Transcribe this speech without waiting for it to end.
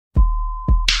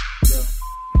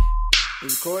We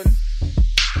recording?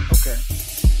 Okay.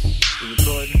 We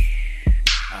recording?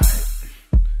 Alright.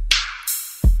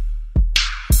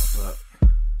 What's up?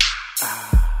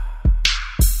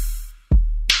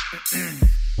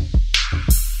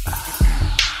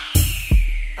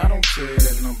 I don't care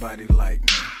that nobody like me.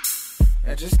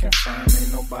 I just confirm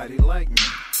ain't nobody like me.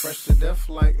 Fresh to death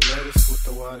like lettuce with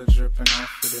the water dripping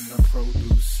off it in the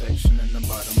produce section in the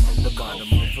bottom of the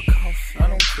coffee. I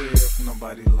don't care if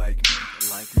nobody like me.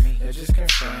 I just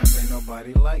confirm ain't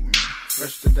nobody like me.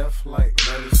 Fresh to death like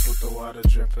lettuce with the water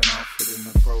dripping off it in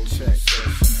the produce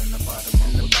section in the bottom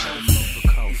of the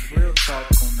coffee. It's real talk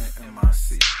on the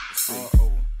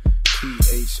MIC-ROPHONE.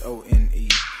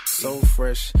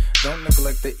 SoulFresh, don't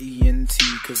neglect the ENT,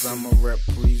 cause I'm a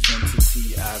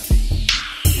representative IVE.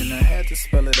 And I had to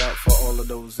spell it out for all of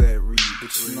those that read.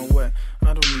 But you know what?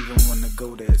 I don't even want to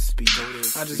go that speed.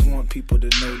 I just want people to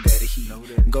know that he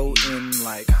go in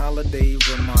like Holiday,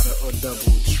 Ramada, or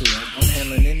Double Tree. I'm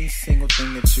handling any single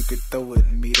thing that you could throw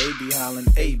at me. They be hollering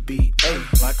ABA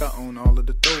like I own all of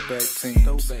the throwback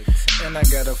teams. And I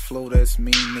got a flow that's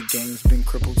mean. The game's been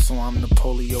crippled, so I'm the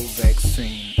polio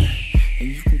vaccine. And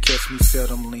you can catch me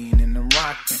seldom leaning and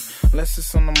rocking. Unless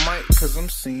it's on the mic, cause I'm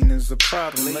seen as a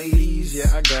problem. Ladies, yeah,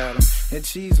 I got them. And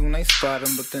cheese when they spot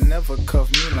them, but they never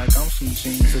cuff me like I'm some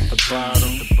jeans at the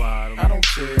bottom. I don't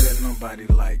care that nobody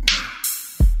like me.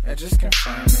 I just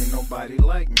confirm ain't nobody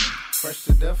like me. Fresh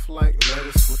to death like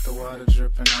lettuce with the water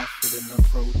dripping off it in the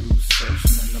produce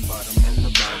section in the bottom of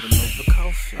the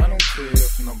coffee. I don't care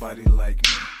if nobody like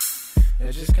me. I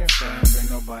just confirm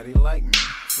ain't nobody like me.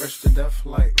 Fresh to death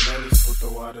like lettuce with the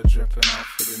water dripping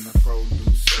off it in the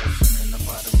produce section in the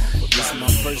bottom of the This is my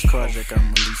first project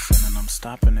I'm releasing, and I'm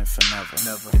stopping it for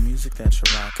never. The music that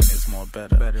you're rocking is more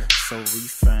better. So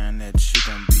refine that you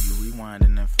gon' be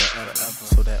rewinding it forever.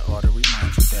 So that ought to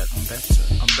remind you that I'm better.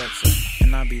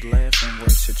 And I be laughing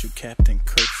worse at you Captain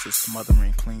Kirk's is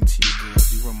smothering clean to you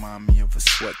girls. You remind me of a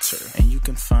sweater. And you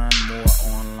can find more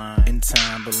online in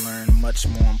time, but learn much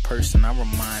more in person. I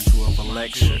remind you of a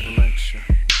lecture.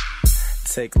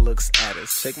 Take looks at it.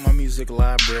 Take my music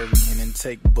library and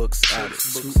take books at it.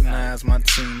 Scrutinize my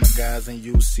team of guys and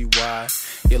you'll see why.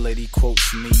 Your lady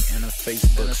quotes me in a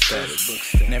Facebook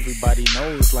status. And everybody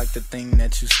knows like the thing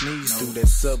that you sneeze through. That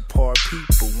subpar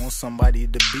people want somebody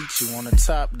to beat you on the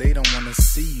top. They don't want to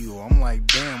see you. I'm like,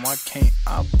 damn, why can't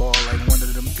I ball like one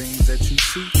of them things that you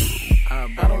see through?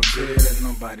 I don't care that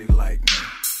nobody like me.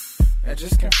 I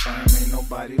just confirm ain't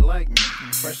nobody like me.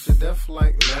 Fresh to death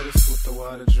like lettuce with the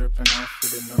water dripping off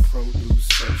it in the produce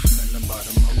section in the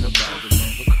bottom of the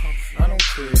coffee. I don't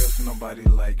care if nobody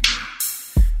like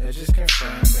me. I just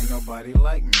confirm ain't nobody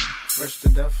like me. Fresh to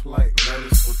death like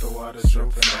lettuce with the water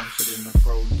dripping off it in the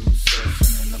produce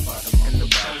section in the bottom of the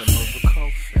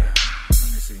coffee. Let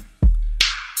me see.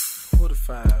 Who are the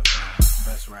 5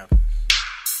 best rappers?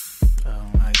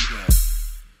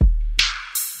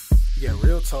 Yeah,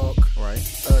 Real Talk. Right.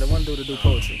 The one dude to do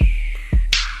poetry.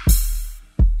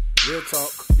 Real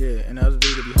Talk. Yeah, and the other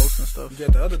dude to be hosting stuff. Yeah,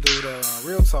 the other dude,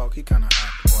 Real Talk, he kinda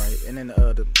hot. Right. And then the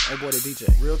old boy, the DJ.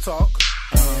 Real Talk.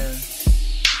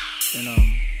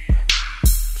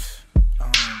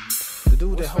 The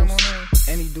dude that hosts,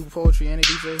 and he do poetry and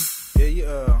he DJ.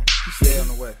 Yeah, he stay on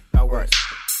the way. Out west.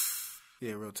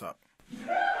 Yeah, Real Talk.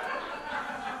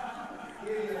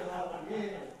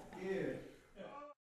 Yeah.